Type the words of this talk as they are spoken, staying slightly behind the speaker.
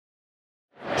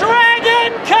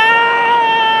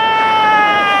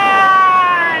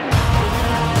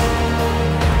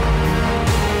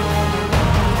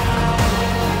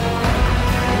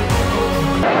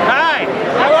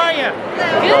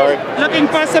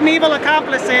some evil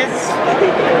accomplices.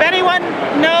 If anyone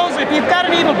knows, if you've got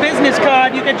an evil business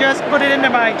card, you could just put it into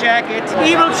my jacket.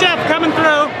 Evil chef coming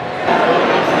through.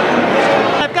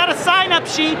 I've got a sign-up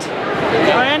sheet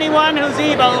for anyone who's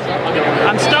evil.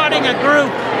 I'm starting a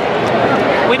group.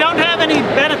 We don't have any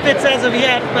benefits as of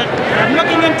yet, but I'm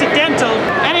looking into dental.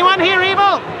 Anyone here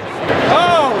evil?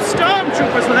 Oh,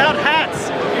 stormtroopers without hats.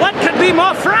 What could be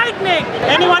more frightening?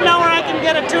 Anyone know where I can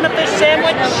get a tuna fish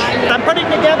sandwich? I'm putting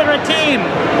together a team.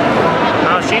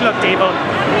 Oh, she looked evil.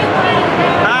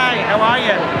 Hi, how are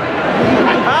you?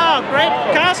 Oh, great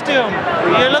costume.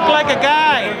 You look like a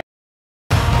guy.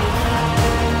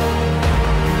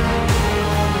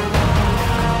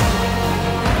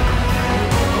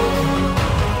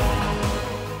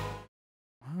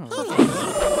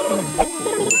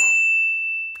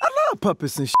 I love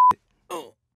puppets and shit.